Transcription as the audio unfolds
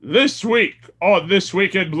This week on This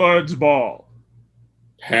Week in Blurred's Ball.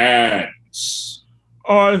 Pants.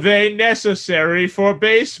 Are they necessary for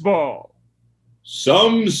baseball?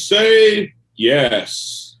 Some say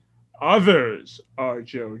yes. Others are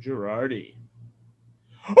Joe Girardi.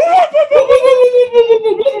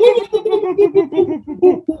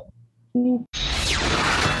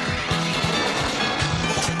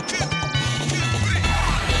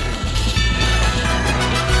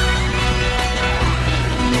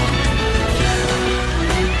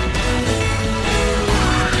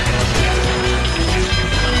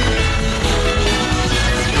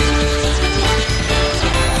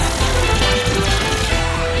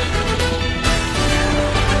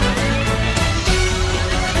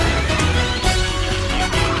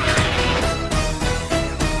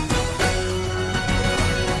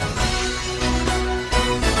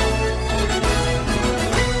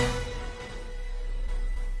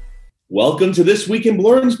 Welcome to This Week in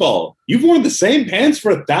Blurred's Ball. You've worn the same pants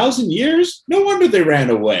for 1,000 years? No wonder they ran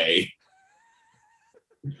away.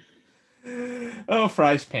 Oh,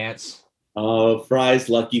 Fry's pants. Oh, Fry's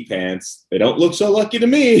lucky pants. They don't look so lucky to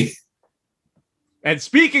me. And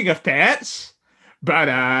speaking of pants,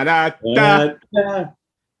 ba-da-da-da, Da-da-da,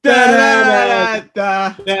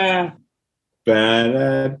 da-da-da-da. da,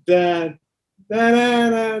 ba-da-da,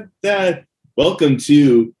 da-da-da-da. Welcome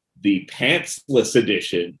to the pantsless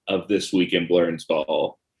edition of This Week in Blurred's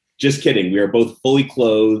Ball. Just kidding. We are both fully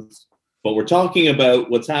clothed, but we're talking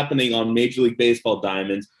about what's happening on Major League Baseball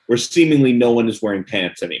diamonds, where seemingly no one is wearing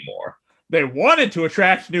pants anymore. They wanted to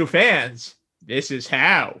attract new fans. This is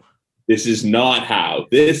how. This is not how.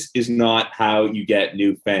 This is not how you get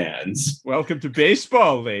new fans. Welcome to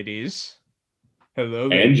baseball, ladies. Hello,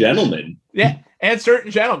 ladies. And gentlemen. Yeah, and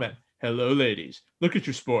certain gentlemen. Hello, ladies. Look at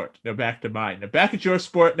your sport. Now back to mine. Now back at your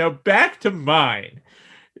sport. Now back to mine.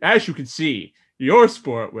 As you can see, your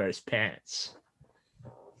sport wears pants.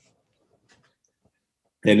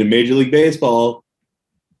 And in Major League Baseball,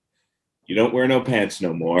 you don't wear no pants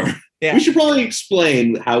no more. Yeah. We should probably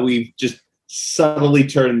explain how we've just subtly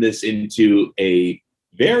turned this into a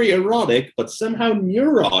very erotic, but somehow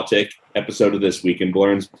neurotic episode of This Week in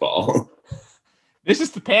Blurred's Ball. This is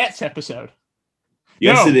the pants episode.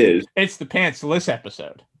 Yes, No, it is. It's the pantsless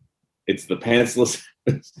episode. It's the pantsless.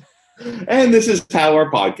 And this is how our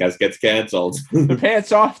podcast gets canceled. The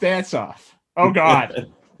pants off, dance off. Oh,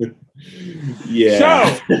 God. Yeah.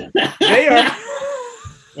 So, they are...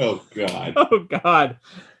 Oh, God. Oh, God.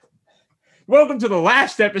 Welcome to the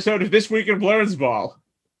last episode of This Week in Blurred's Ball.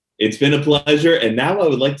 It's been a pleasure, and now I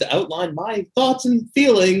would like to outline my thoughts and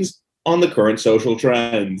feelings on the current social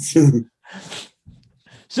trends.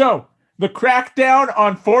 So, the crackdown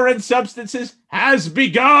on foreign substances has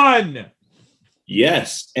begun.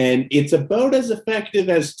 Yes, and it's about as effective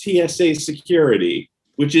as TSA security,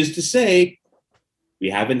 which is to say,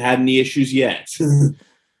 we haven't had any issues yet.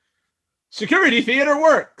 Security theater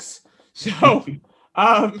works. So,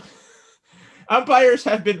 umpires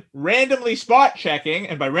have been randomly spot checking,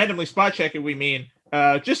 and by randomly spot checking, we mean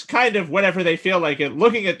just kind of whenever they feel like it,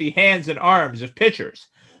 looking at the hands and arms of pitchers.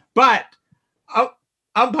 But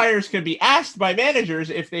umpires can be asked by managers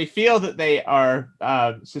if they feel that they are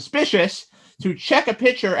suspicious to check a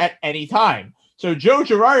pitcher at any time. So Joe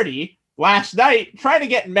Girardi last night tried to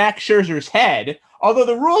get in Max Scherzer's head, although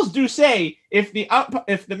the rules do say if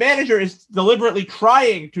the manager is deliberately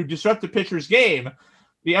trying to disrupt the pitcher's game,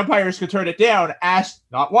 the umpires can turn it down, asked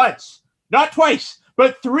not once, not twice,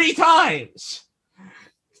 but 3 times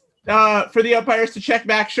for the umpires to check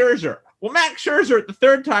Max Scherzer. Well, Max Scherzer at the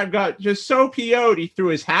 3rd time got just so PO'd, he threw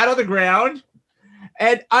his hat on the ground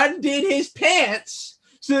and undid his pants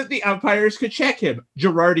so that the umpires could check him.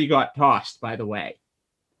 Girardi got tossed, by the way.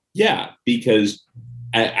 Yeah, because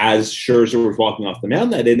as Scherzer was walking off the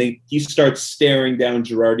mound that inning, he starts staring down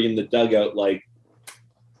Girardi in the dugout like,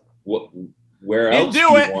 where else do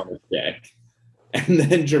you want to check? And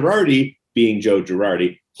then Girardi, being Joe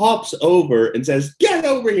Girardi, hops over and says, "Get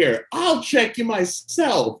over here. I'll check you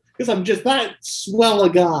myself because I'm just that swell a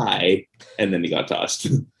guy." And then he got tossed.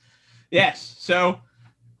 Yes. So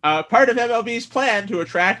part of MLB's plan to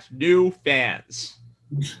attract new fans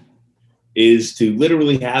is to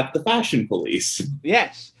literally have the fashion police.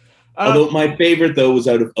 Yes. Although my favorite, though, was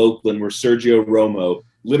out of Oakland where Sergio Romo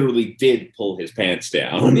literally did pull his pants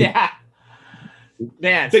down. Yeah.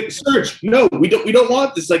 Man. It's like, Serge, no, we don't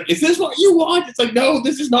want this. Like, is this what you want? It's like, no,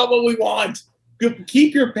 this is not what we want.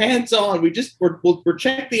 Keep your pants on. We're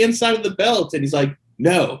check the inside of the belt. And he's like,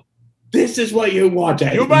 no, this is what you want.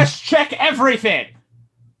 You must check everything.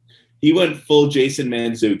 He went full Jason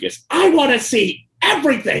Mantzoukas. I want to see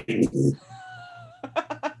everything.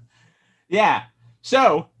 Yeah.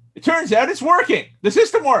 So It turns out it's working. The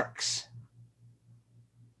system works.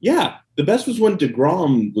 Yeah, the best was when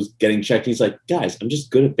DeGrom was getting checked. He's like, guys, I'm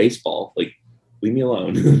just good at baseball. Like, leave me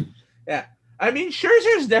alone. Yeah. I mean,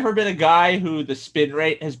 Scherzer's never been a guy who the spin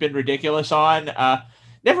rate has been ridiculous on.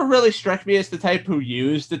 Never really struck me as the type who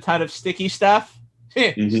used a ton of sticky stuff.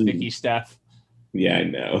 Sticky stuff. Yeah, I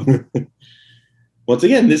know. Once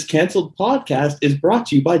again, this canceled podcast is brought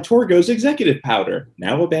to you by Torgo's Executive Powder,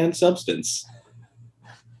 now a banned substance.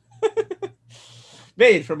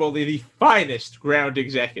 Made from only the finest ground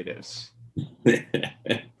executives.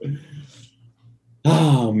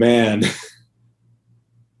 Oh, man.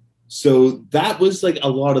 So that was like a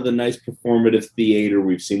lot of the nice performative theater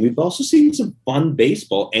we've seen. We've also seen some fun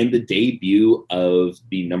baseball and the debut of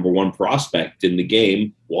the number one prospect in the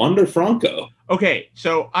game, Wander Franco. Okay,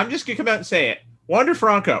 so I'm just going to come out and say it. Wander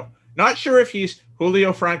Franco, not sure if he's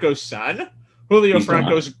Julio Franco's son, Julio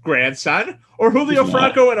Franco's grandson, or Julio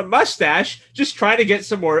Franco in a mustache just trying to get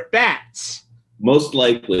some more at-bats. Most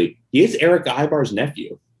likely. He is Eric Ibar's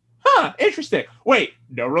nephew. Huh, interesting. Wait,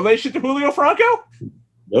 no relation to Julio Franco?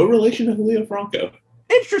 No relation to Julio Franco.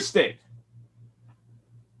 Interesting.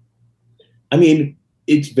 I mean,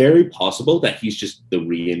 it's very possible that he's just the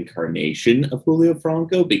reincarnation of Julio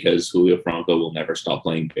Franco because Julio Franco will never stop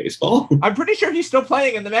playing baseball. I'm pretty sure he's still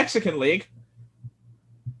playing in the Mexican League.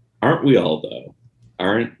 Aren't we all, though?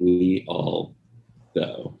 Aren't we all,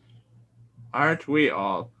 though? Aren't we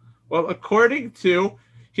all? Well, according to,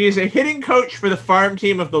 he is a hitting coach for the farm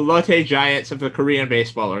team of the Lotte Giants of the Korean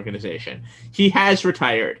Baseball Organization. He has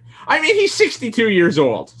retired. I mean, he's 62 years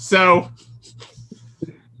old, so...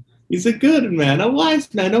 He's a good man, a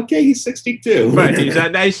wise man. Okay, he's 62. But he's a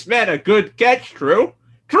nice man, a good catch, True.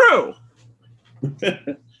 True!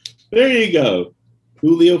 There you go.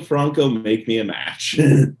 Julio Franco, make me a match.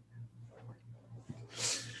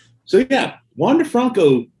 So, yeah, Wander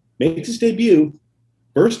Franco makes his debut.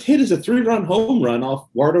 First hit is a 3-run home run off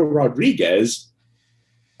Eduardo Rodriguez.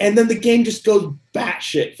 And then the game just goes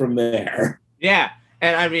batshit from there. Yeah,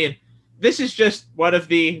 and I mean, this is just one of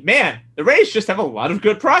the Rays just have a lot of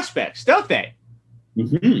good prospects, don't they?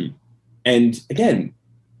 Mm-hmm. And again,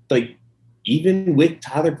 like, even with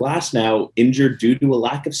Tyler Glasnow injured due to a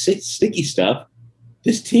lack of sticky stuff,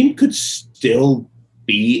 this team could still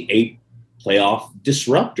be a playoff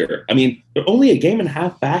disruptor. I mean, they're only a game and a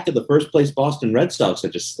half back of the first place Boston Red Sox. I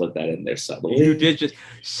just slid that in there subtly. You did, just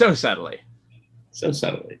so subtly. So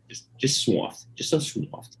subtly. Just swamped. Just so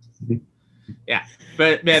swamped. Yeah.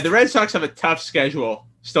 But, man, the Red Sox have a tough schedule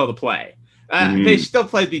still to play. They still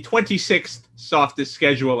play the 26th softest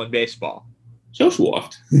schedule in baseball. So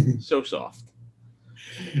soft. So soft.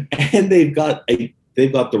 And they've got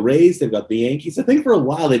the Rays, they've got the Yankees. I think for a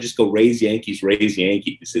while they just go Rays, Yankees,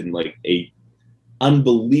 in like a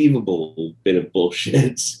unbelievable bit of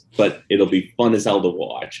bullshit, but it'll be fun as hell to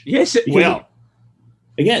watch. Yes, it will.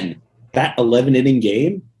 Again, that 11-inning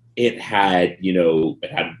game, it had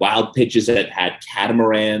wild pitches, it had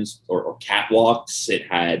catamarans or catwalks, it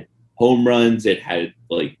had home runs, it had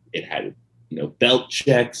belt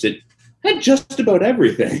checks, it had just about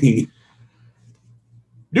everything.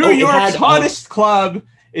 New York's hottest club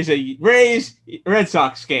is a Rays Red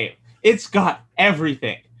Sox game. It's got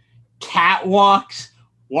everything. Catwalks,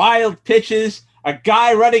 wild pitches, a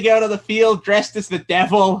guy running out of the field dressed as the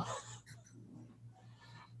devil.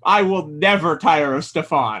 I will never tire of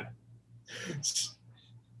Stefan.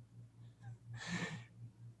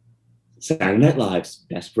 Saturday Night Live's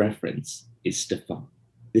best reference is Stefan.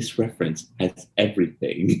 This reference has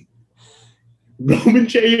everything. Roman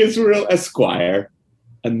J. Israel Esquire.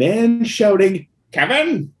 A man shouting,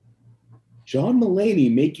 Kevin! John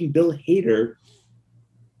Mulaney making Bill Hader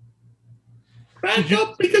crack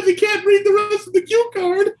up because he can't read the rest of the cue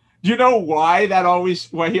card. Do you know why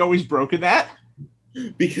he always broke in that?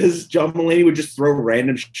 Because John Mulaney would just throw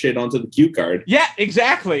random shit onto the cue card. Yeah,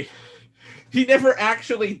 exactly. He never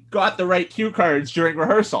actually got the right cue cards during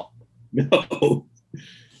rehearsal. No.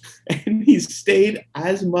 And he stayed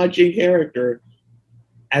as much in character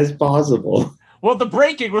as possible. Well, the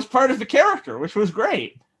breaking was part of the character, which was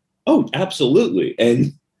great. Oh, absolutely.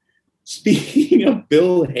 And speaking of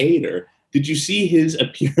Bill Hader, did you see his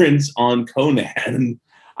appearance on Conan?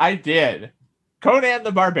 I did. Conan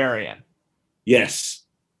the Barbarian. Yes.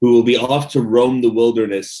 Who will be off to roam the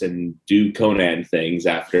wilderness and do Conan things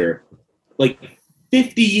after like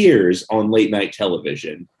 50 years on late night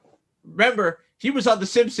television. Remember, he was on The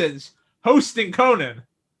Simpsons hosting Conan.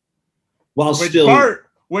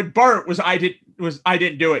 When Bart was I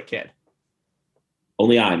didn't do it, kid.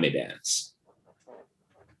 Only I may dance.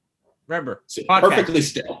 Remember, sit perfectly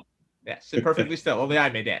still. Yeah, sit perfectly still. Only I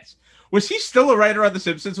may dance. Was he still a writer on The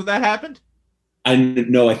Simpsons when that happened? I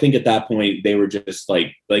know. I think at that point they were just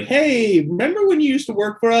like, hey, remember when you used to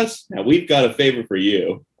work for us? Now we've got a favor for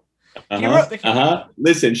you.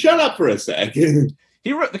 Listen, shut up for a sec.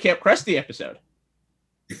 He wrote the Camp Krusty episode.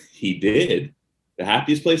 He did. The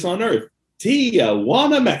happiest place on earth,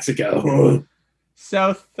 Tijuana, Mexico.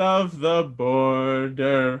 South of the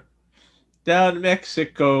border, down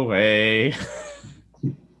Mexico way.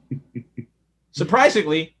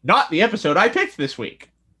 Surprisingly, not the episode I picked this week.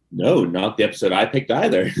 No, not the episode I picked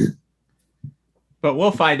either. But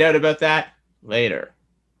we'll find out about that later.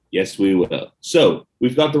 Yes, we will. So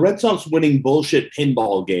we've got the Red Sox winning bullshit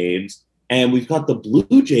pinball games, and we've got the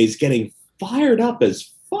Blue Jays getting fired up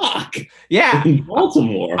as fuck. Yeah. In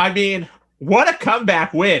Baltimore. I mean, what a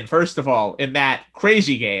comeback win, first of all, in that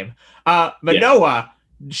crazy game. Manoah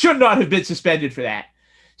should not have been suspended for that.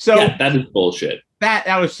 So yeah, that is bullshit.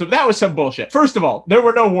 That was some bullshit. First of all, there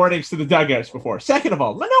were no warnings to the dugouts before. Second of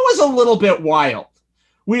all, Manoah's a little bit wild.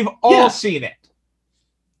 We've all seen it.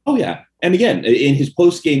 Oh, yeah. And again, in his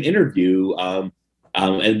post-game interview,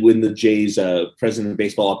 and when the Jays president of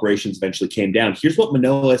baseball operations eventually came down, here's what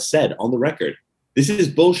Manoah said on the record. This is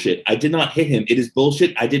bullshit. I did not hit him. It is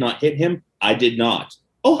bullshit. I did not hit him. I did not.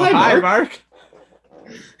 Oh, hi, Mark. Hi, Mark.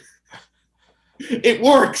 It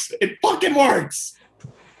works. It fucking works.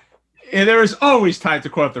 And there is always time to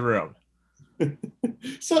quote the room.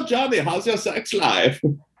 So, Johnny, how's your sex life?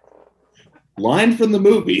 Line from the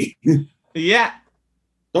movie. Yeah.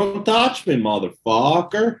 Don't touch me,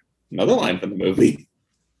 motherfucker. Another line from the movie.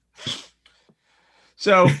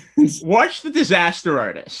 So, watch The Disaster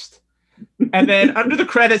Artist. And then under the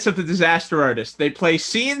credits of The Disaster Artist, they play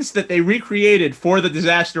scenes that they recreated for The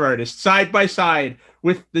Disaster Artist side by side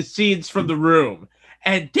with the scenes from The Room.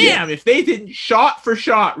 And damn, if they didn't shot for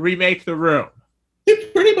shot remake The Room. They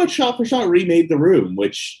pretty much shot for shot remade The Room,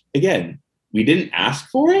 which, again, we didn't ask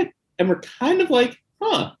for it. And we're kind of like,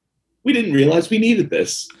 we didn't realize we needed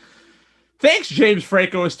this. Thanks, James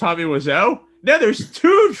Franco as Tommy Wiseau. Now there's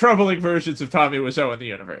two troubling versions of Tommy Wiseau in the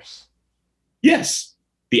universe. Yes,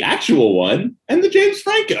 the actual one and the James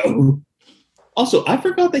Franco. Also, I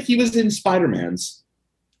forgot that he was in Spider-Man's.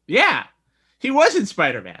 Yeah, he was in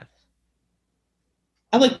Spider-Man.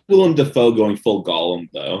 I like Willem Dafoe going full Gollum,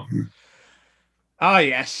 though. Ah,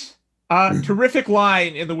 yes. Terrific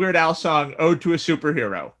line in the Weird Al song, Ode to a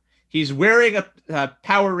Superhero. He's wearing a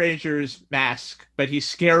Power Rangers mask, but he's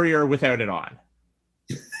scarier without it on.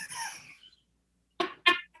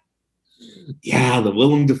 Yeah, the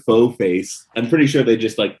Willem Dafoe face. I'm pretty sure they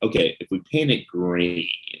just like, okay, if we paint it green.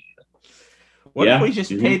 What if we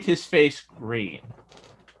just paint his face green?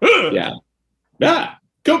 Yeah. Ah,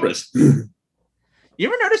 Cobras. You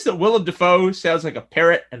ever notice that Willem Dafoe sounds like a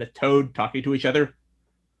parrot and a toad talking to each other?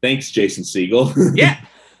 Thanks, Jason Segel. Yeah.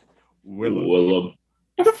 Willem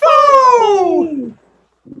Dafoe!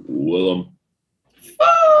 Willem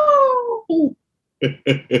Dafoe!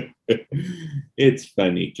 It's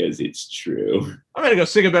funny because it's true. I'm going to go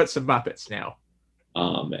sing about some Muppets now.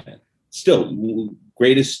 Oh, man. Still,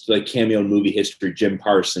 greatest cameo in movie history, Jim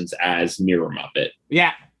Parsons as Mirror Muppet.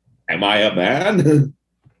 Yeah. Am I a man?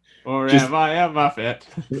 Or am I a Muppet?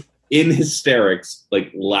 In hysterics,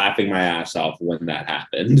 laughing my ass off when that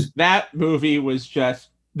happened. That movie was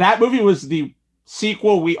the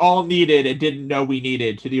sequel we all needed and didn't know we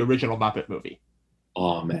needed to the original Muppet movie.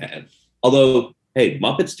 Oh, man. Although, hey,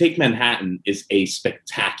 Muppets Take Manhattan is a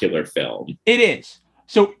spectacular film. It is.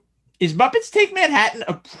 So, is Muppets Take Manhattan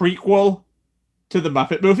a prequel to the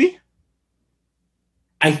Muppet movie?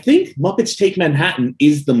 I think Muppets Take Manhattan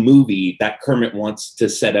is the movie that Kermit wants to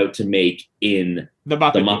set out to make in the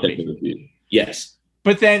Muppet movie. Yes.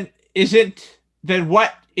 But then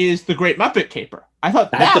what is The Great Muppet Caper? I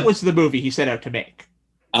thought that was the movie he set out to make.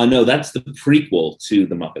 No, that's the prequel to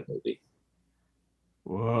the Muppet movie.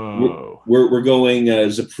 Whoa. We're going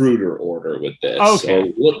Zapruder order with this.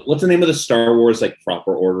 Okay. So what's the name of the Star Wars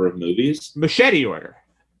proper order of movies? Machete order.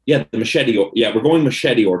 Yeah, the machete. Yeah, we're going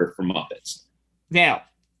machete order for Muppets. Now,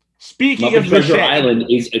 speaking Muppet of Treasure Machete, Island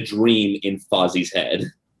is a dream in Fozzie's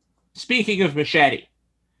head. Speaking of Machete,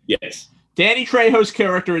 yes, Danny Trejo's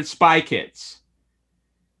character in Spy Kids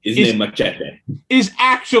is named Machete. Is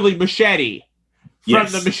actually Machete from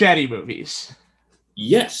the Machete movies.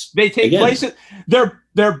 Yes, they take place.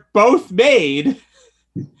 They're both made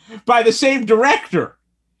by the same director.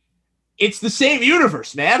 It's the same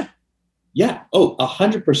universe, man. Yeah. Oh,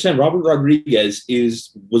 100%. Robert Rodriguez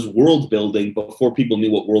was world building before people knew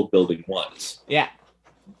what world building was. Yeah.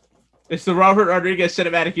 It's the Robert Rodriguez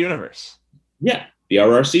cinematic universe. Yeah. The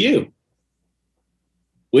RRCU.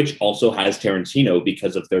 Which also has Tarantino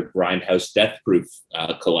because of their Grindhouse Death Proof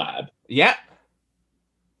collab. Yep.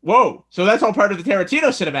 Whoa. So that's all part of the Tarantino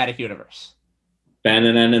cinematic universe.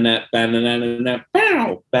 Banana, banana,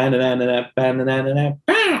 bow. Banana, banana,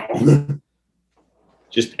 bow.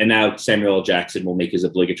 And now Samuel L. Jackson will make his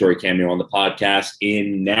obligatory cameo on the podcast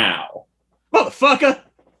in now. Motherfucker.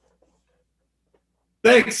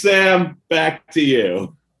 Thanks, Sam. Back to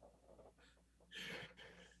you.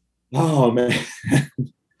 Oh, man.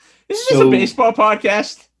 Is this a baseball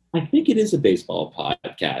podcast? I think it is a baseball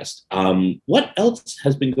podcast. What else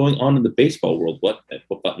has been going on in the baseball world? What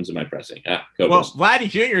buttons am I pressing? Well, Vladdy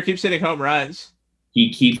Jr. keeps hitting home runs.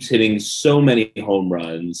 He keeps hitting so many home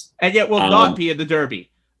runs. And yet will not be in the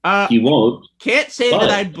Derby. He won't. Can't say that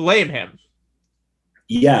I blame him.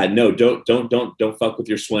 Yeah, no, don't fuck with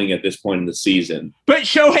your swing at this point in the season. But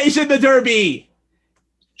Shohei's in the Derby.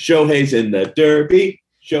 Shohei's in the Derby.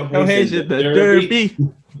 Shohei's in the Derby.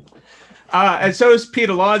 And so is Pete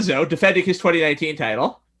Alonso defending his 2019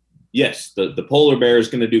 title. Yes, the polar bear is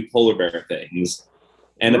going to do polar bear things.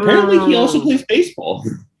 And apparently he also plays baseball.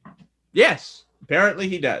 Yes, apparently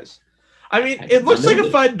he does. I mean, it looks like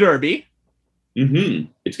a fun derby.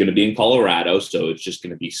 Mm-hmm. It's going to be in Colorado, so it's just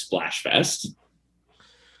going to be Splash Fest.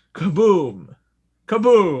 Kaboom.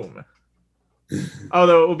 Kaboom.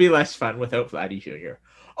 Although it will be less fun without Vladdy Jr.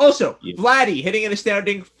 Also, Vladdy hitting an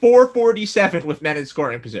astounding 447 with men in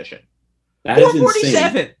scoring position. That 447.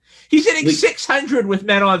 Is insane. He's hitting 600 with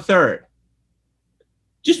men on third.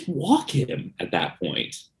 Just walk him at that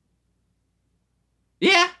point.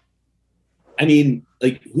 Yeah. I mean,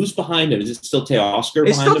 like, who's behind him? Is it still Teoscar?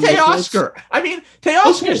 It's still Teoscar. I mean,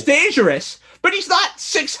 Teoscar's dangerous, but he's not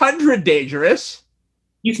 600 dangerous.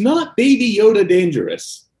 He's not Baby Yoda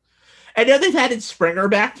dangerous. And now they've added Springer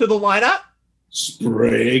back to the lineup.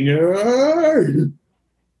 Springer!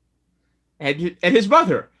 And his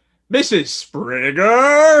mother, Mrs.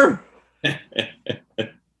 Springer!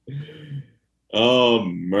 Oh,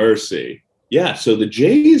 mercy. Yeah, so the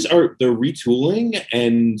Jays they're retooling,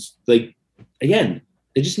 and, like, again,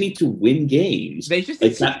 they just need to win games. They just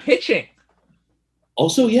need some pitching.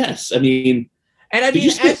 Also, yes. I mean... And I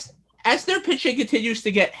mean, as their pitching continues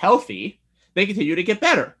to get healthy, they continue to get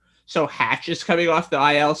better. So Hatch is coming off the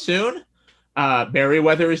IL soon.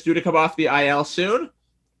 Merriweather is due to come off the IL soon.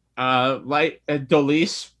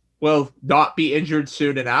 Dolis will not be injured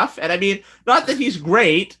soon enough. And I mean, not that he's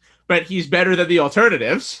great, but he's better than the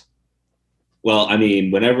alternatives. Well, I mean,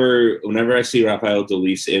 whenever I see Rafael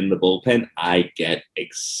Dolis in the bullpen, I get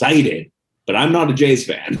excited. But I'm not a Jays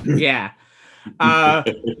fan. Yeah.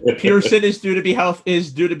 Pearson is due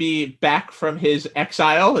to be back from his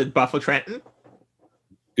exile in Buffalo Trenton.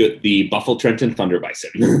 Good, the Buffalo Trenton Thunder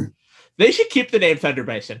Bison. They should keep the name Thunder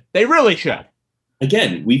Bison. They really should.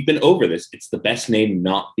 Again, we've been over this. It's the best name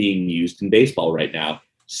not being used in baseball right now.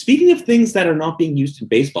 Speaking of things that are not being used in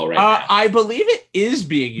baseball right now. I believe it is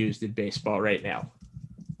being used in baseball right now.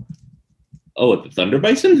 Oh, what, the Thunder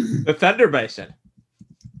Bison? The Thunder Bison.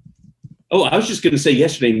 Oh, I was just going to say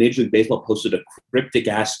yesterday, Major League Baseball posted a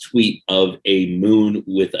cryptic-ass tweet of a moon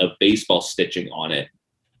with a baseball stitching on it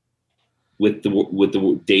with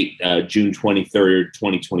the date June 23rd,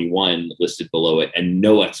 2021 listed below it, and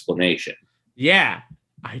no explanation. Yeah,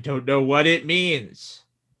 I don't know what it means.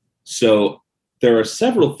 So there are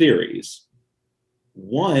several theories.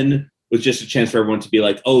 One was just a chance for everyone to be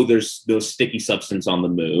like, oh, there's no sticky substance on the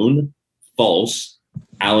moon. False.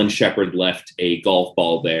 Alan Shepard left a golf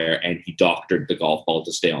ball there, and he doctored the golf ball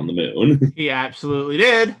to stay on the moon. He absolutely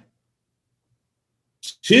did.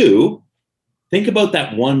 Two, think about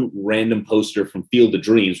that one random poster from Field of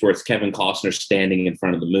Dreams where it's Kevin Costner standing in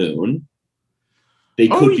front of the moon. They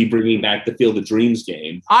could be bringing back the Field of Dreams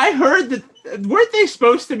game. I heard that. Weren't they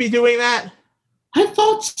supposed to be doing that? I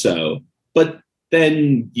thought so, but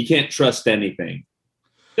then you can't trust anything.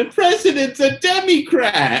 The president's a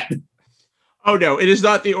Democrat. Oh, no, it is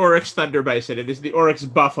not the Oryx Thunder Bison. It is the Oryx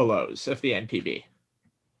Buffaloes of the NPB.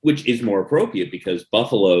 Which is more appropriate because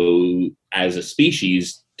buffalo as a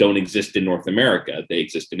species don't exist in North America. They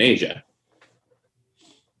exist in Asia.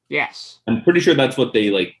 Yes. I'm pretty sure that's what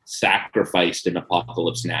they sacrificed in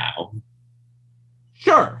Apocalypse Now.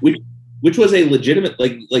 Sure. Which was a legitimate,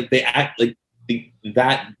 they act like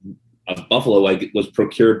that buffalo was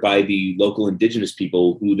procured by the local indigenous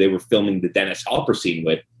people who they were filming the Dennis Hopper scene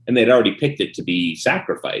with. And they'd already picked it to be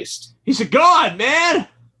sacrificed. He's a god, man!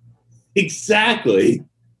 Exactly.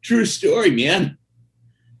 True story, man.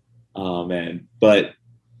 Oh, man. But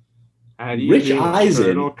Rich Eisen...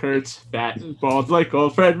 Colonel Kurtz, fat and bald like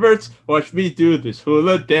old Fred Mertz. Watch me do this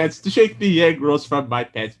hula dance to shake the egg rolls from my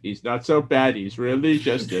pants. He's not so bad. He's really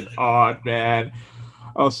just an odd man.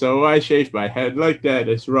 Also, I shaved my head like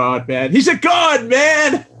Dennis Rodman. He's a god,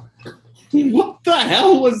 man! What the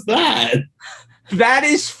hell was that? That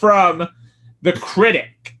is from The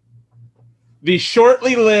Critic. The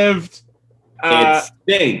shortly lived... it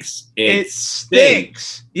stinks. It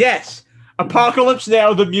stinks. Yes. Apocalypse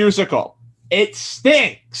Now, the musical. It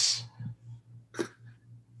stinks.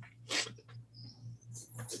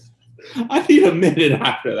 I need a minute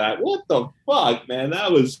after that. What the fuck, man?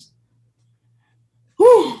 That was...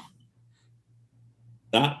 Whew.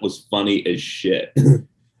 That was funny as shit.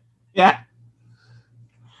 Yeah.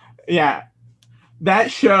 Yeah.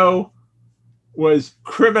 That show was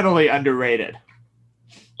criminally underrated.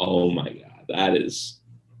 Oh my God. That is...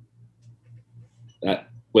 That...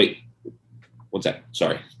 Wait. What's that?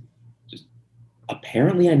 Sorry.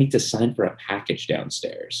 Apparently I need to sign for a package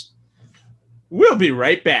downstairs. We'll be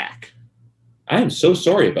right back. I am so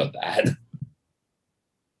sorry about that.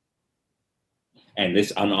 And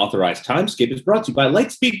this unauthorized time skip is brought to you by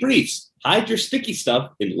Lightspeed Briefs. Hide your sticky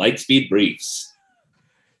stuff in Lightspeed Briefs.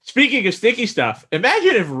 Speaking of sticky stuff,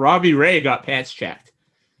 imagine if Robbie Ray got pants checked.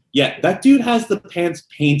 Yeah, that dude has the pants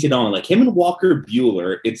painted on. Like him and Walker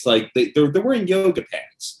Bueller, it's like they're wearing yoga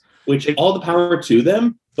pants, which all the power to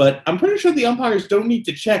them. But I'm pretty sure the umpires don't need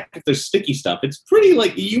to check if there's sticky stuff. It's pretty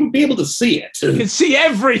like you would be able to see it. You can see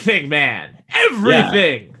everything, man.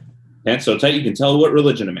 Everything. Yeah. Pants so tight you can tell what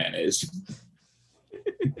religion a man is.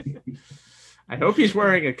 I hope he's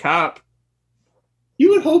wearing a cup.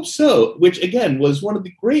 You would hope so, which again was one of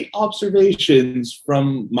the great observations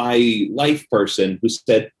from my life person who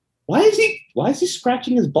said, why is he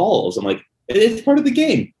scratching his balls? I'm like, it's part of the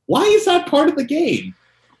game. Why is that part of the game?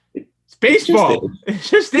 It's baseball. It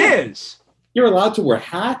just is. You're allowed to wear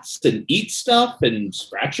hats and eat stuff and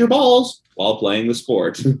scratch your balls while playing the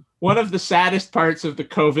sport. One of the saddest parts of the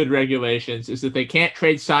COVID regulations is that they can't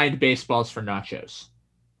trade signed baseballs for nachos.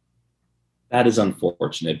 That is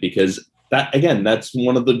unfortunate because that's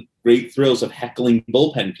one of the great thrills of heckling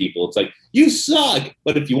bullpen people. It's like, you suck,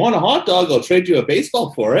 but if you want a hot dog, I'll trade you a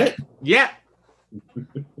baseball for it. Yeah.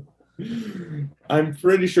 I'm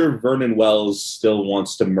pretty sure Vernon Wells still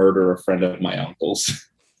wants to murder a friend of my uncle's.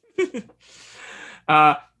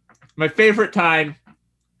 My favorite time,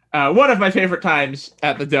 one of my favorite times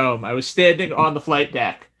at the Dome, I was standing on the flight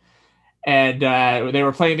deck, and they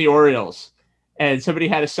were playing the Orioles. And somebody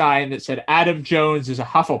had a sign that said, Adam Jones is a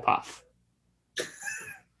Hufflepuff.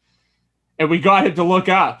 And we got him to look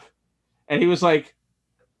up. And he was like,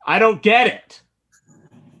 I don't get it.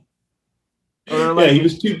 Like, he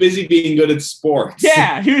was too busy being good at sports.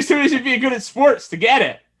 Yeah, he was too busy being good at sports to get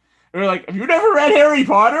it. And we were like, have you never read Harry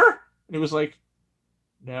Potter? And he was like,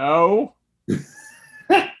 no.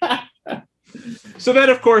 So then,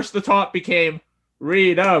 of course, the talk became,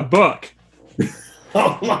 read a book.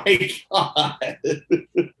 Oh my God.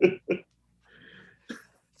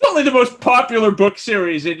 It's only the most popular book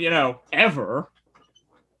series in, ever.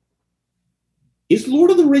 Is Lord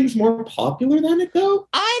of the Rings more popular than it, though?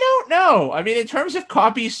 I don't know. I mean, in terms of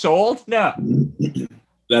copies sold, no.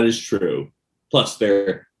 That is true. Plus,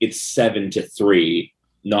 it's 7-3,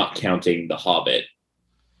 not counting The Hobbit.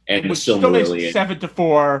 And Which the Silmarillion. 7-4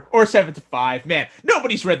 or 7-5. Man,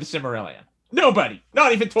 nobody's read the Silmarillion. Nobody.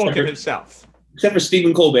 Not even Tolkien himself. Except for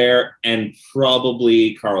Stephen Colbert and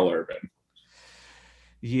probably Carl Urban.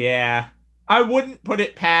 Yeah. I wouldn't put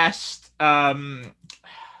it past Reading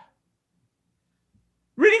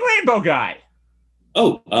Rainbow Guy.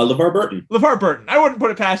 Oh, LeVar Burton. LeVar Burton. I wouldn't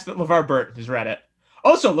put it past that LeVar Burton has read it.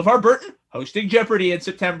 Also, LeVar Burton hosting Jeopardy in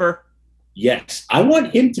September. Yes. I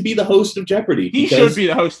want him to be the host of Jeopardy. He should be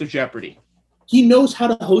the host of Jeopardy. He knows how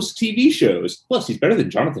to host TV shows. Plus, he's better than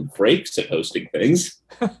Jonathan Frakes at hosting things.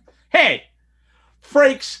 Hey!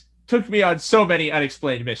 Frakes took me on so many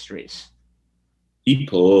unexplained mysteries. He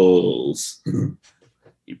pulls.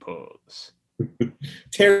 He pulls.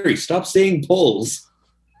 Terry, stop saying pulls.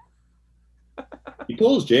 He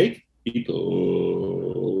pulls, Jake. He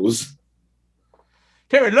pulls.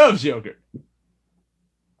 Terry loves yogurt.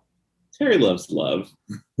 Terry loves love.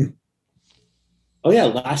 Oh yeah,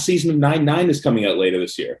 last season of 9-9 is coming out later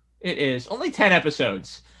this year. It is. Only 10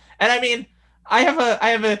 episodes. And I mean, I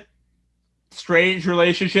have a strange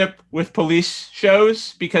relationship with police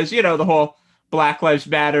shows because, the whole Black Lives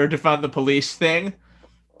Matter, defund the police thing.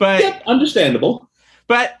 But yep, understandable.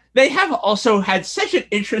 But they have also had such an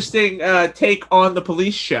interesting take on the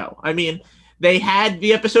police show. I mean, they had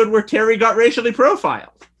the episode where Terry got racially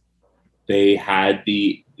profiled. They had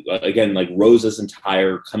Rosa's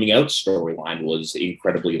entire coming out storyline was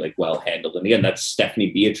incredibly well handled. And again, that's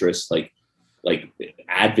Stephanie Beatrice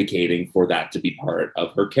advocating for that to be part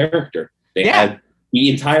of her character. They had the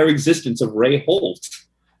entire existence of Ray Holt,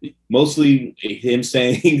 mostly him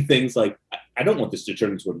saying things like, I don't want this to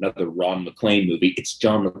turn into another Ron McClane movie. It's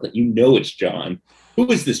John McClane. You know it's John. Who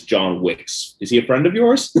is this John Wicks? Is he a friend of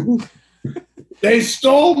yours? They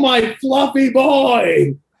stole my fluffy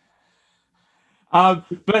boy.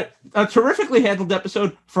 But a terrifically handled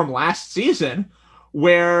episode from last season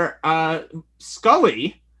where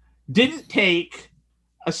Scully didn't take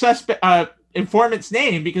a informant's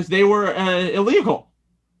name because they were illegal.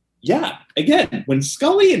 Yeah, again, when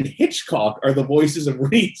Scully and Hitchcock are the voices of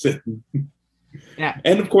reason. Yeah.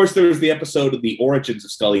 And of course, there was the episode of the origins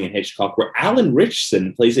of Scully and Hitchcock where Alan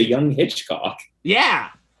Ritchson plays a young Hitchcock. Yeah.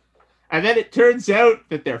 And then it turns out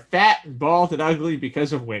that they're fat and bald and ugly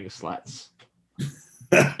because of wing sluts.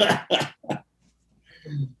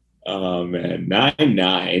 Oh, man.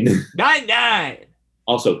 9-9. 9-9.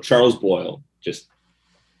 Also, Charles Boyle. Just,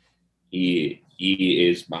 he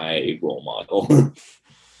is my role model.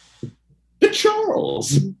 The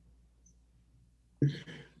Charles.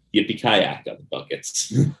 Yippee-kayak on the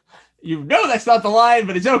buckets. You know that's not the line,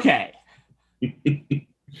 but it's okay.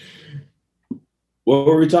 What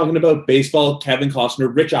were we talking about? Baseball, Kevin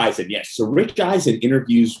Costner, Rich Eisen. Yes, so Rich Eisen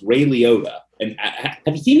interviews Ray Liotta. And have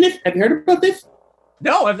you seen this? Have you heard about this?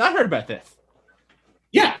 No, I've not heard about this.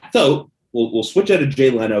 Yeah, so we'll switch out of Jay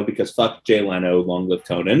Leno because fuck Jay Leno, long live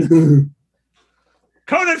Conan.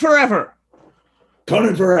 Conan forever.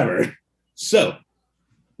 Conan forever. So,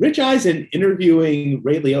 Rich Eisen interviewing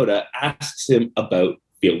Ray Liotta asks him about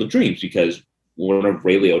Field of Dreams because one of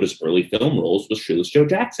Ray Liotta's early film roles was Shoeless Joe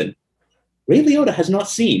Jackson. Ray Liotta has not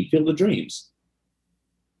seen Field of Dreams.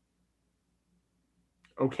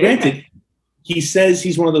 Okay. Granted, he says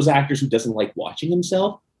he's one of those actors who doesn't like watching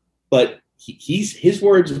himself, but he's his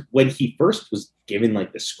words when he first was given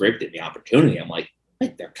like the script and the opportunity. I'm like,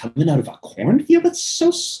 wait, they're coming out of a cornfield? That's so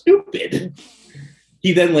stupid.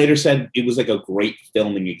 He then later said it was like a great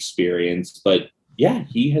filming experience, but yeah,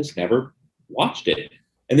 he has never watched it.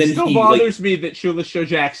 And then it still bothers me that Shoeless Joe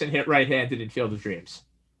Jackson hit right-handed in Field of Dreams.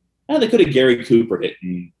 Oh, they could have Gary Coopered it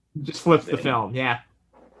and just flipped the film. Yeah.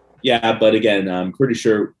 Yeah, but again, I'm pretty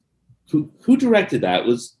sure who directed that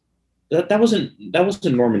was that wasn't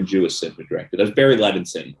Norman Jewison who directed. That was Barry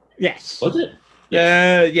Levinson. Yes. Was it?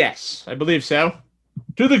 Yes, I believe so.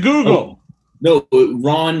 To the Google. Oh, no,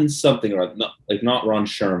 Ron something or not Ron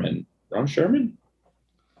Sherman. Ron Sherman?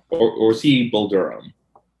 Or was he Bull Durham?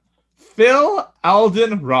 Phil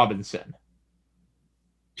Alden Robinson.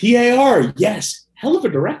 PAR, yes. Hell of a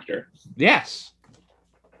director. Yes.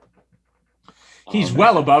 He's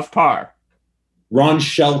well above par. Ron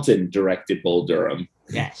Shelton directed Bull Durham.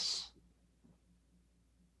 Yes.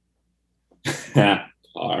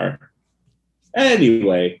 Par.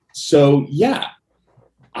 Anyway, so yeah.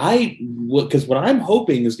 Because what I'm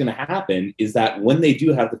hoping is going to happen is that when they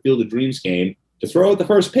do have the Field of Dreams game, to throw out the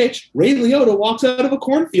first pitch, Ray Liotta walks out of a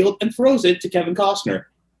cornfield and throws it to Kevin Costner.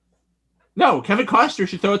 No, Kevin Costner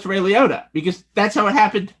should throw it to Ray Liotta because that's how it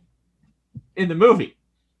happened in the movie.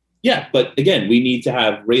 Yeah, but again, we need to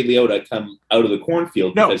have Ray Liotta come out of the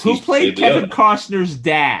cornfield. No, who played Kevin Costner's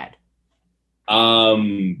dad?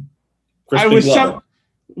 Crispin Glover.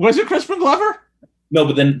 Was it Crispin Glover? No,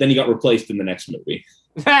 but then he got replaced in the next movie.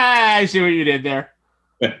 I see what you did there.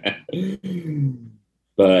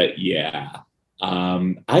 But yeah.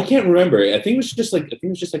 I can't remember. I think it was just like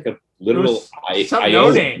a literal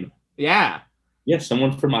Iowa name. Yeah. Yeah,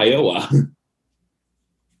 someone from Iowa.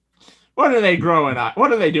 What do they grow in? What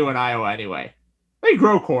do they do in Iowa anyway? They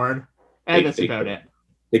grow corn, and that's about it.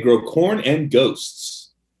 They grow corn and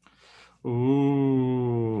ghosts.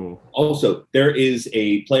 Ooh. Also, there is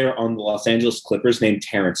a player on the Los Angeles Clippers named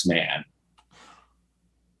Terrence Mann.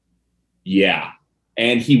 Yeah,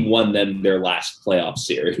 and he won them their last playoff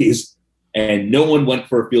series. And no one went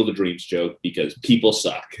for a Field of Dreams joke because people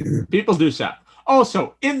suck. People do suck.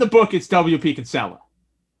 Also, in the book, it's W.P. Kinsella.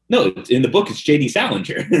 No, in the book, it's J.D.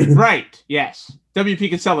 Salinger. Right, yes. W.P.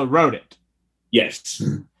 Kinsella wrote it. Yes.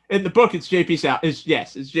 In the book, it's J.D.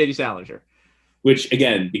 Salinger. Which,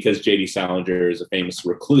 again, because J.D. Salinger is a famous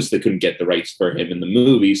recluse, they couldn't get the rights for him in the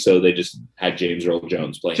movie, so they just had James Earl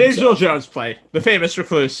Jones play James Earl Jones played the famous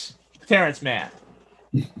recluse, Terrence Mann.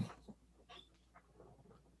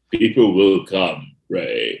 People will come,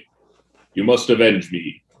 Ray. You must avenge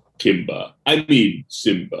me, Kimba. I mean,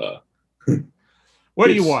 Simba. What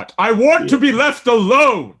do you want? I want to be left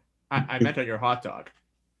alone. I meant on your hot dog.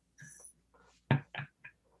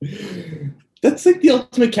 That's like the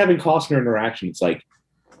ultimate Kevin Costner interaction. It's like,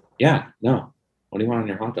 yeah, no. What do you want on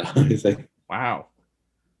your hot dog? It's like, wow.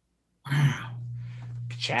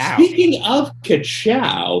 Ka-chow. Speaking of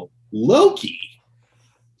ka-chow, Loki.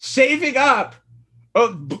 Saving up.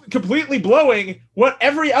 Completely blowing what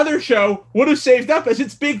every other show would have saved up as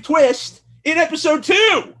its big twist in episode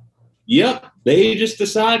 2. Yep, they just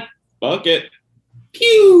decide, fuck it.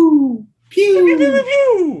 Pew! Pew! Pew, pew, pew,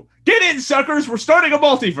 pew. Get in, suckers. We're starting a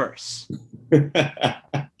multiverse.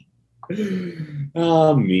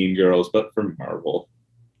 Mean Girls, but for Marvel.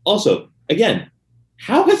 Also, again,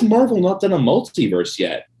 how has Marvel not done a multiverse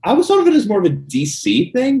yet? I was thought of it as more of a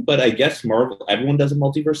DC thing, but I guess Marvel, everyone does a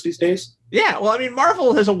multiverse these days. Yeah, well, I mean,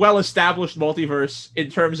 Marvel has a well-established multiverse in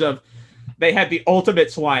terms of they had the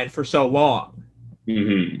Ultimates line for so long,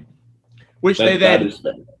 Mm-hmm. which they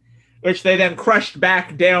then crushed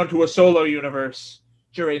back down to a solo universe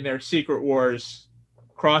during their Secret Wars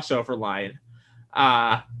crossover line,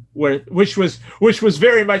 which was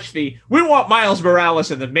very much the we want Miles Morales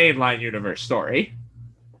in the mainline universe story.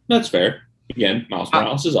 That's fair. Again, Miles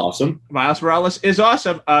Morales is awesome. Miles Morales is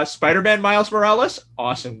awesome. Spider-Man Miles Morales,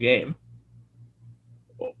 awesome game.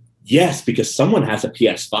 Yes, because someone has a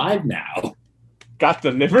PS5 now. Got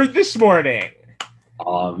delivered this morning.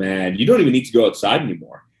 Oh, man. You don't even need to go outside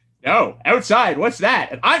anymore. No, outside, what's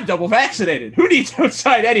that? And I'm double vaccinated. Who needs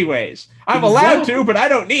outside anyways? I'm allowed to, but I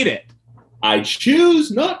don't need it. I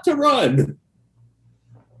choose not to run.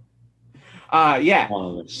 Yeah.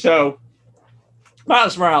 So,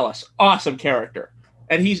 Miles Morales, awesome character.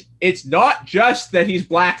 And it's not just that he's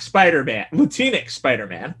Black Spider-Man, Latinx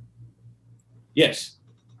Spider-Man. Yes.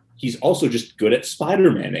 He's also just good at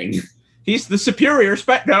Spider-Maning. He's the superior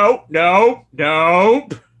No.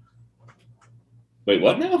 Wait,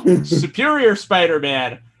 what now? Superior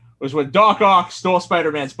Spider-Man was when Doc Ock stole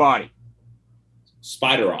Spider-Man's body.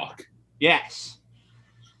 Spider-Ock. Yes.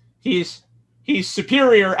 He's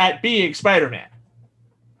superior at being Spider-Man.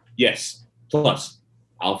 Yes. Plus,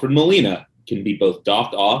 Alfred Molina can be both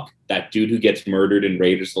Doc Ock, that dude who gets murdered in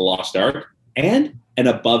Raiders of the Lost Ark, and an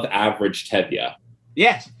above-average Tevye.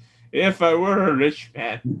 Yes. If I were a rich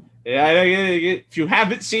man. If you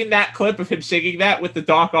haven't seen that clip of him singing that with the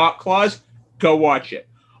Doc Ock clause, go watch it.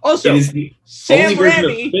 Also, Sam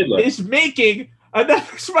Raimi is making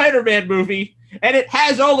another Spider-Man movie, and it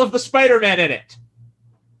has all of the Spider-Man in it.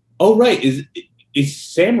 Oh, right. Is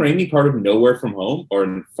Sam Raimi part of Nowhere From Home?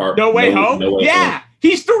 Or No Way Home? Yeah,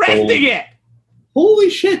 he's directing it. Holy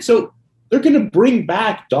shit. So they're going to bring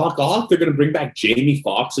back Doc Ock. They're going to bring back Jamie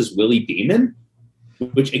Foxx as Willie Beeman,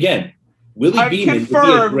 which, again, Willie Beeman would be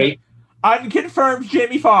a great... Unconfirmed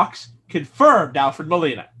Jamie Foxx. Confirmed Alfred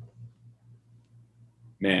Molina.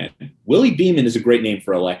 Man, Willie Beeman is a great name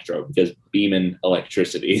for Electro because Beeman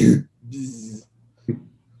electricity.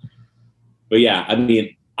 But yeah, I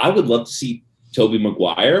mean, I would love to see Tobey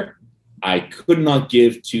Maguire. I could not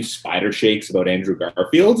give two spider shakes about Andrew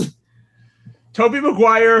Garfield. Tobey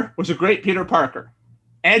Maguire was a great Peter Parker.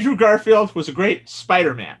 Andrew Garfield was a great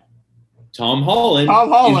Spider-Man. Tom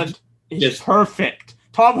Holland is perfect.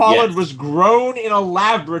 Tom Holland was grown in a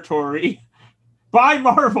laboratory by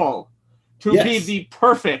Marvel to be the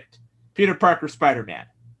perfect Peter Parker Spider-Man.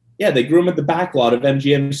 Yeah, they grew him at the back lot of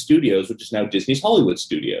MGM Studios, which is now Disney's Hollywood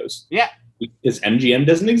Studios. Yeah. Because MGM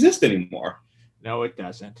doesn't exist anymore. No, it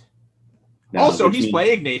doesn't. No, also, he's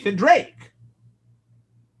playing Nathan Drake.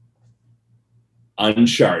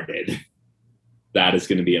 Uncharted. That is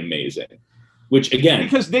going to be amazing. Which, again...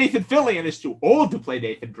 Because Nathan Fillion is too old to play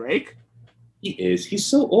Nathan Drake. He is. He's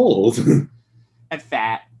so old. And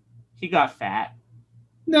fat. He got fat.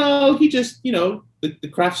 No, he just, the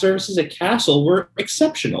craft services at Castle were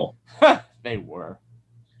exceptional. They were.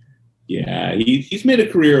 Yeah, he's made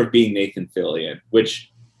a career of being Nathan Fillion,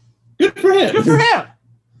 which, good for him. Good for him.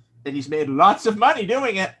 And he's made lots of money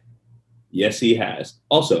doing it. Yes, he has.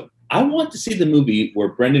 Also, I want to see the movie where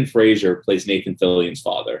Brendan Fraser plays Nathan Fillion's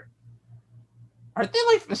father. Aren't they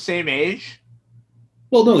like the same age?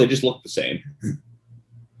 Well, no, they just look the same.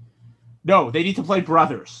 No, they need to play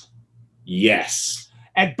brothers. Yes.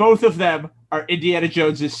 And both of them are Indiana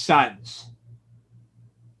Jones' sons.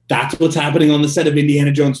 That's what's happening on the set of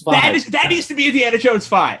Indiana Jones 5. That needs to be Indiana Jones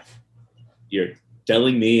 5. You're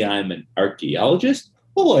telling me I'm an archaeologist?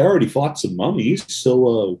 Well, I already fought some mummies,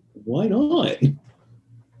 so why not?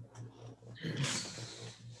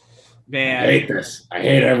 Man. I hate this. I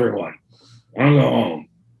hate everyone. I want to go home.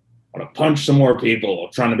 I want to punch some more people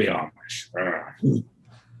trying to be Amish.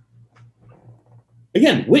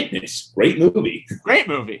 Again, Witness. Great movie. Great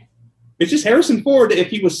movie. It's just Harrison Ford if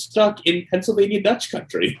he was stuck in Pennsylvania Dutch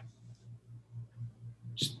country.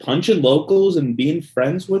 Just punching locals and being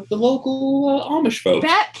friends with the local Amish folks.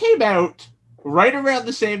 That came out right around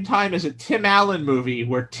the same time as a Tim Allen movie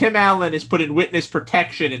where Tim Allen is put in witness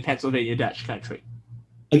protection in Pennsylvania Dutch country.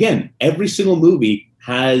 Again, every single movie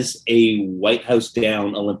has a White House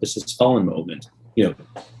down, Olympus Has Fallen moment.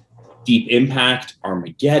 Deep Impact,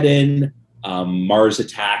 Armageddon, Mars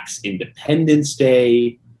Attacks, Independence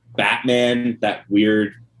Day, Batman, that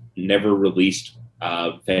weird, never released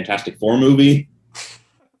Fantastic Four movie.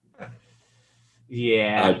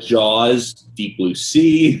 Yeah. Jaws, Deep Blue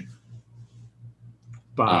Sea.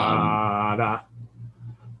 Ba-da.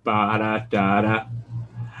 Ba-da-da-da.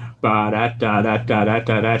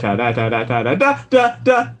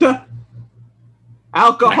 Ba-da-da-da-da-da-da-da-da-da-da-da-da.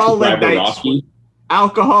 Alcohol and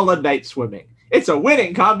night swimming. It's a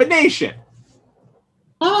winning combination.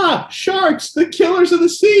 Sharks, the killers of the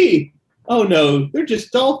sea. Oh no, they're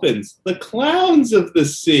just dolphins, the clowns of the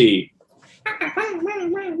sea.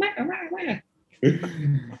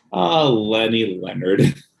 Lenny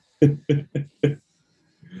Leonard.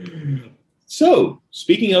 So,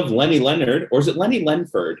 speaking of Lenny Leonard, or is it Lenny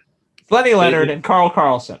Lenford? Lenny Leonard and Carl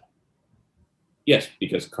Carlson. Yes,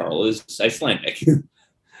 because Carl is Icelandic.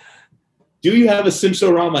 Do you have a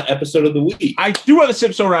Simpsorama episode of the week? I do have a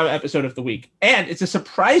Simpsorama episode of the week, and it's a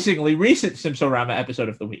surprisingly recent Simpsorama episode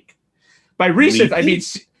of the week. By recent, I mean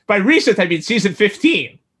season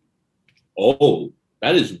 15. Oh,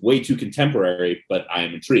 that is way too contemporary, but I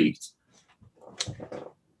am intrigued.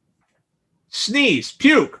 Sneeze,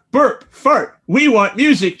 puke, burp, fart. We want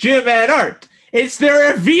music, Jim, and art. It's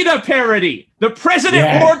their Evita parody. The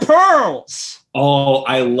President Wore Pearls. Oh,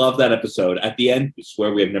 I love that episode. At the end, I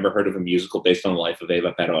swear we have never heard of a musical based on the life of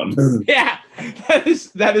Eva Peron. Yeah, that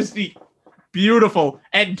is the beautiful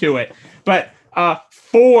end to it. But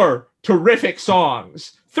 4 terrific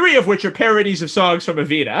songs, 3 of which are parodies of songs from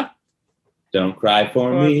Evita. Don't cry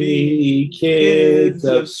for me, kids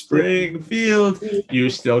of Springfield. You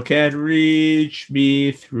still can reach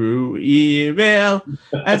me through email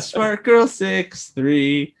at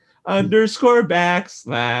smartgirl63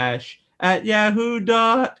 _ /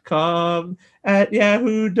 @yahoo.com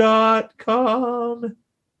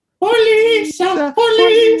Lisa.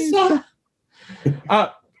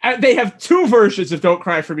 They have 2 versions of Don't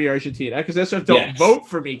Cry for Me, Argentina, because that's what Don't Vote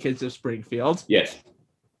for Me, Kids of Springfield. Yes.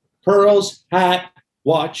 Pearls, hat,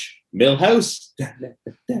 watch, Millhouse.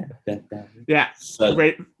 Yeah.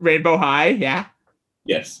 Rainbow High, yeah.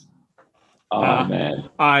 Yes. Oh,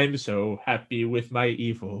 man. I'm so happy with my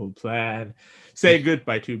evil plan. Say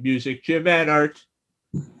goodbye to music, Jim, and art.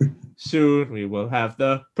 Soon we will have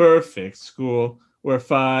the perfect school where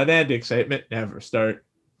fun and excitement never start.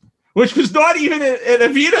 Which was not even an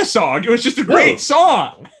Evita song. It was just a great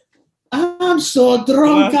song. I'm so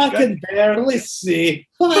drunk I can barely see,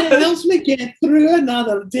 but it helps me get through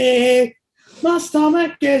another day. My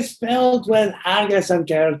stomach is filled with haggis and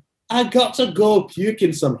care. I got to go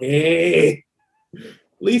puking some hay.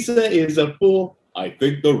 Lisa is a fool. I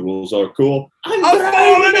think the rules are cool. I'm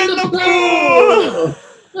falling in the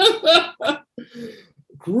pool.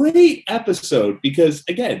 Great episode because,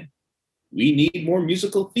 again, we need more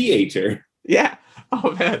musical theater. Yeah.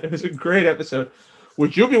 Oh, man, it was a great episode.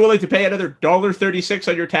 Would you be willing to pay another $1.36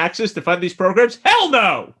 on your taxes to fund these programs? Hell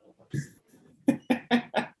no!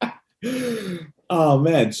 Oh,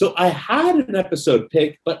 man. So I had an episode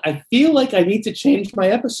pick, but I feel like I need to change my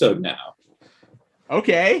episode now.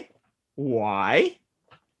 Okay. Why?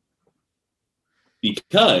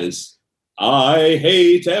 Because I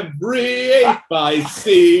hate every ape I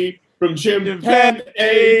see, from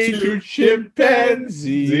chimpanzee to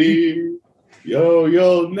chimpanzee. Yo,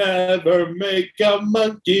 you'll never make a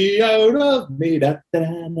monkey out of me.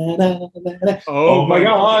 Oh my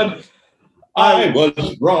God, I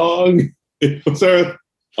was wrong. It was Earth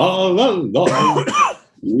all along.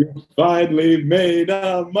 We finally made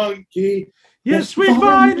a monkey. Yes, we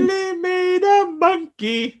finally made a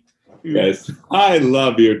monkey. Yes, I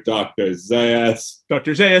love you, Dr. Zayas.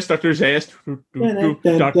 Dr. Zayas, Dr. Zayas,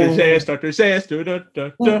 Dr. Zayas, Dr. Zayas, Dr.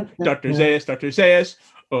 Zayas, Dr. Zayas.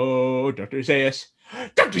 Oh, Dr. Zayas.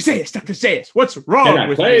 Dr. Zayas, Dr. Zayas, what's wrong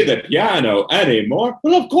with me? Can I play the piano anymore?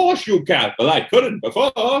 Well, of course you can, but I couldn't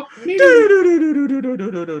before.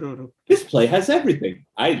 This play has everything.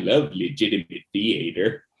 I love legitimate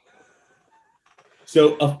theater.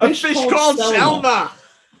 So a fish called Selma.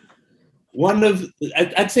 One of,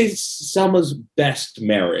 I'd say, Selma's best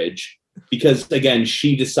marriage, because again,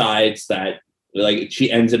 she decides that, like, she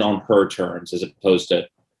ends it on her terms as opposed to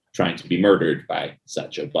trying to be murdered by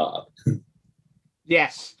such a Bob.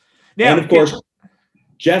 Yes. Now, and of course,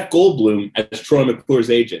 Jeff Goldblum as Troy McClure's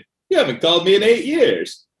agent. You haven't called me in 8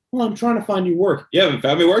 years. Well, I'm trying to find you work. You haven't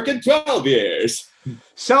found me work in 12 years.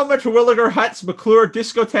 Selma Terwilliger, Hutz, McClure,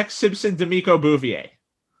 Discotheque, Simpson, D'Amico, Bouvier.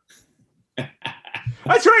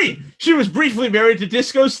 That's right. She was briefly married to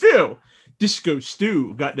Disco Stew. Disco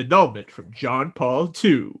Stew got an annulment from John Paul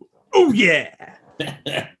II. Oh, yeah.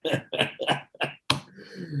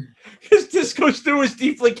 Because Disco Stew is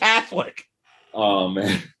deeply Catholic. Oh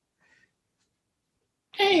man.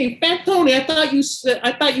 Hey, Fat Tony, I thought you said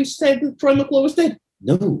that Troy McClure was dead.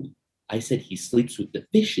 No, I said he sleeps with the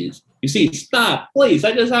fishes. You see, stop, please.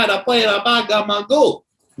 I just had to play the baga mango.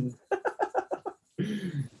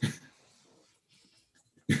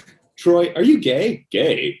 Troy, are you gay?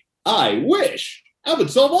 Gay? I wish. I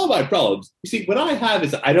would solve all my problems. You see, what I have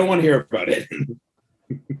is I don't want to hear about it.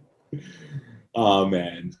 Oh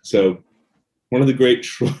man. So one of the great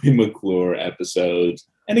Troy McClure episodes.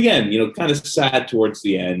 And again, kind of sad towards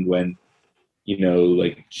the end when,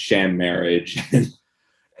 like sham marriage. They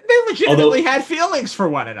legitimately had feelings for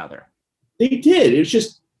one another. They did. It was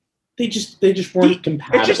just they just weren't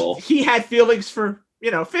compatible. He had feelings for,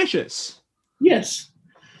 fishes. Yes.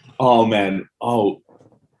 Oh man. Oh.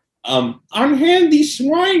 Unhand these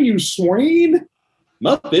swine, you swain.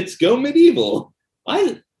 Muppets go medieval.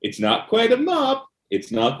 It's not quite a mop.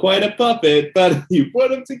 It's not quite a puppet, but you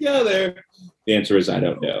put them together. The answer is I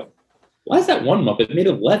don't know. Why is that one Muppet made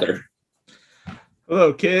of leather?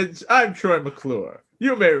 Hello, kids. I'm Troy McClure.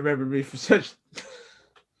 You may remember me for such...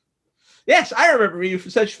 Yes, I remember you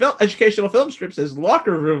for such educational film strips as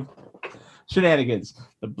Locker Room Shenanigans,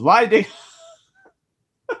 The Blinding...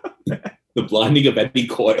 The Blinding of Eddie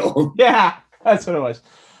Coyle. Yeah, that's what it was.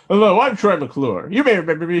 Hello, I'm Troy McClure. You may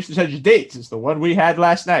remember me for such dates as the one we had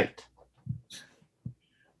last night.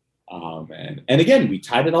 Oh, man. And again, we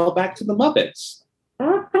tied it all back to the Muppets.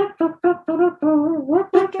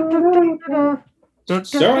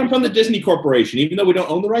 Sir, I'm from the Disney Corporation. Even though we don't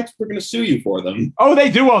own the rights, we're going to sue you for them. Oh, they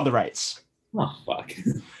do own the rights. Oh, fuck.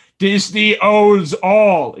 Disney owns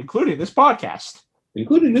all, including this podcast.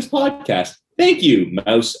 Thank you,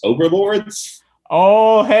 mouse overlords.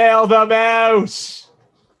 All hail the mouse.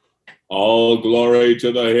 All glory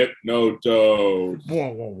to the Hypnotoad.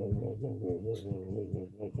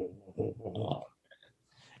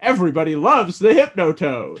 Everybody loves the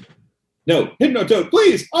Hypnotoad. No, Hypnotoad,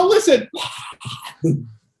 please. I'll listen.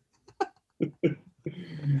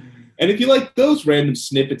 And if you like those random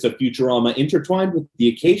snippets of Futurama intertwined with the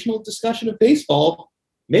occasional discussion of baseball,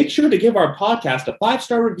 make sure to give our podcast a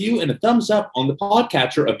 5-star review and a thumbs up on the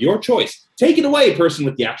podcatcher of your choice. Take it away, person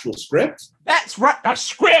with the actual script. That's right, a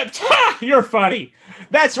script. Ha! You're funny.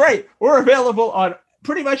 That's right. We're available on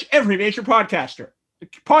pretty much every major podcatcher.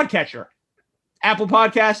 Apple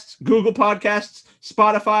Podcasts, Google Podcasts,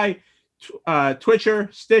 Spotify, Twitcher,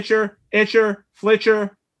 Stitcher, Itcher,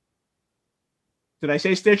 Flitcher. Did I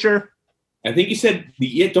say Stitcher? I think you said,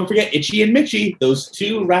 don't forget Itchy and Mitchy, those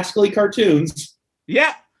two rascally cartoons.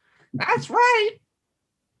 Yeah, that's right.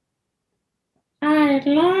 I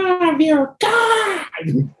love you. Die.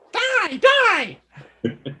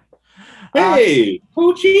 Hey,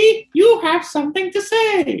 Poochie, you have something to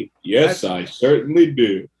say. Yes, I certainly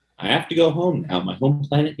do. I have to go home now. My home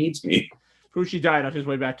planet needs me. Poochie died on his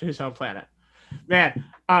way back to his home planet. Man,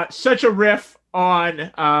 such a riff on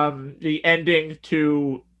the ending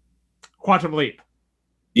to Quantum Leap.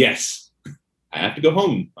 Yes. I have to go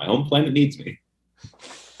home. My home planet needs me.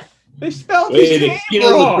 They spelled his name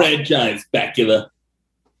wrong. The franchise, Bakula.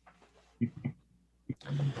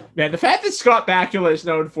 Man, the fact that Scott Bakula is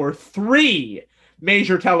known for 3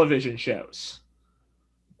 major television shows.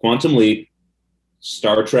 Quantum Leap,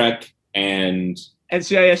 Star Trek, and...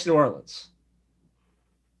 NCIS New Orleans.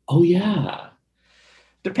 Oh, yeah.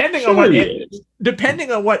 Depending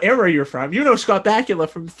on what era you're from, you know Scott Bakula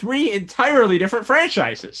from 3 entirely different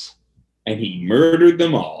franchises. And he murdered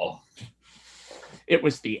them all. It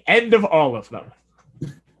was the end of all of them.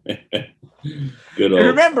 Good old. And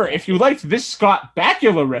remember, if you liked this Scott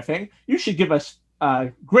Bakula riffing, you should give us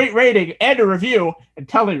a great rating and a review and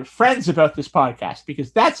tell your friends about this podcast,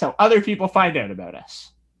 because that's how other people find out about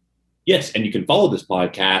us. Yes, and you can follow this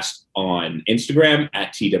podcast on Instagram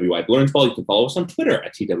at TWI Blurnsball. You can follow us on Twitter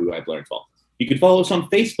at TWI Blurnsball. You can follow us on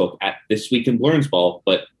Facebook at This Week in Blurnsball.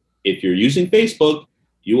 But if you're using Facebook,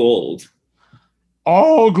 you old.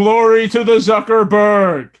 All glory to the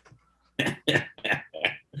Zuckerberg.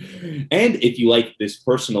 And if you like this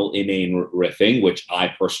personal inane riffing, which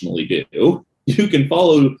I personally do, you can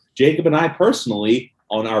follow Jacob and I personally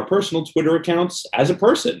on our personal Twitter accounts as a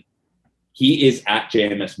person. He is at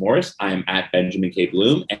JMS Morris. I am at Benjamin K.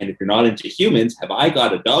 Bloom. And if you're not into humans, have I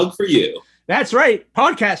got a dog for you? That's right.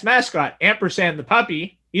 Podcast mascot, Ampersand the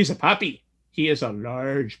puppy. He's a puppy. He is a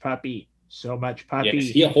large puppy. So much puppy. Yes,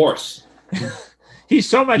 he's a horse. He's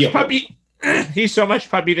so much puppy. He's so much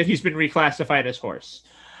puppy that he's been reclassified as horse.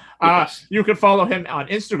 Yes. You can follow him on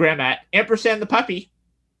Instagram at Ampersand the puppy.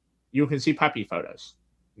 You can see puppy photos.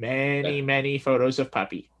 Many photos of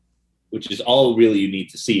puppy. which is all really you need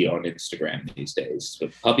to see on Instagram these days,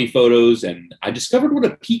 with puppy photos. And I discovered what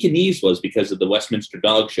a Pekingese was because of the Westminster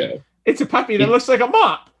Dog Show. It's a puppy that looks like a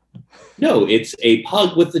mop. No, it's a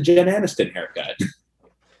pug with the Jen Aniston haircut.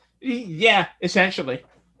 Yeah, essentially.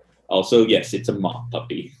 Also, yes, it's a mop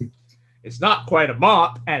puppy. It's not quite a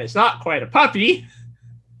mop, and it's not quite a puppy.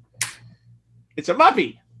 It's a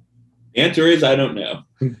muppy. The answer is I don't know.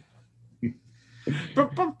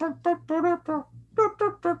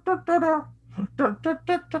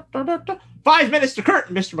 5 minutes to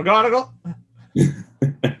curtain, Mr. McGonagall.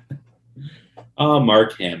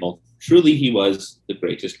 Mark Hamill. Truly, he was the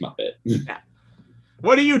greatest Muppet.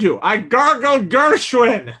 What do? I gargle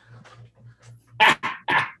Gershwin.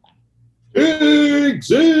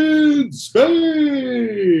 Pigs in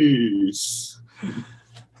space.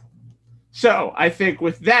 So, I think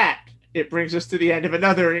with that, it brings us to the end of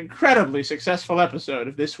another incredibly successful episode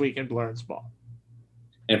of This Week in Blurns Ball.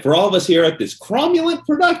 And for all of us here at this cromulent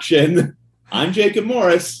production, I'm Jacob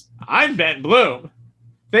Morris. I'm Ben Bloom.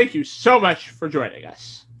 Thank you so much for joining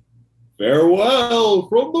us. Farewell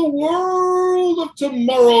from the world of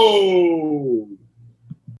tomorrow.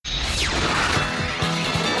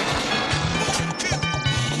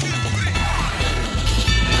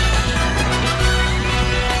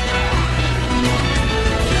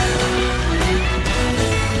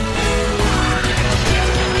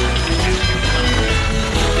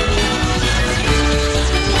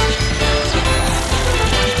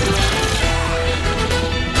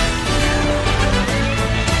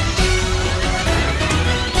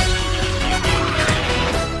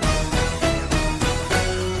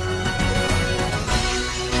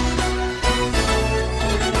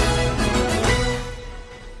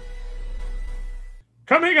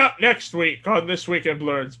 Coming up next week on This Week in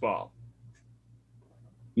Blurns Ball.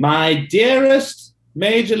 My dearest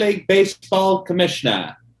Major League Baseball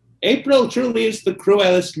commissioner, April truly is the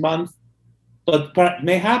cruelest month, but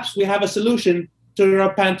perhaps we have a solution to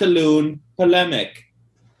your pantaloon polemic.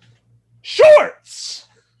 Shorts!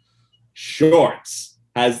 Shorts.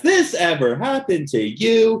 Has this ever happened to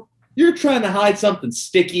you? You're trying to hide something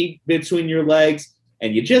sticky between your legs,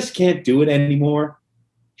 and you just can't do it anymore?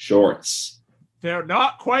 Shorts. They're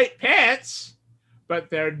not quite pants, but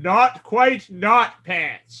they're not quite not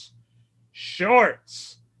pants.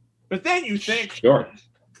 Shorts. But then you think, Shorts.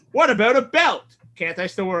 What about a belt? Can't I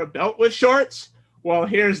still wear a belt with shorts? Well,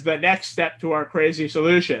 here's the next step to our crazy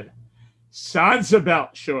solution. Sansa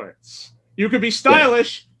belt shorts. You could be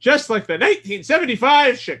stylish, just like the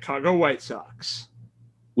 1975 Chicago White Sox.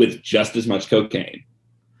 With just as much cocaine.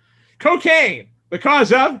 Cocaine, the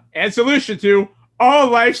cause of and solution to all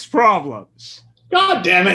life's problems. God damn it.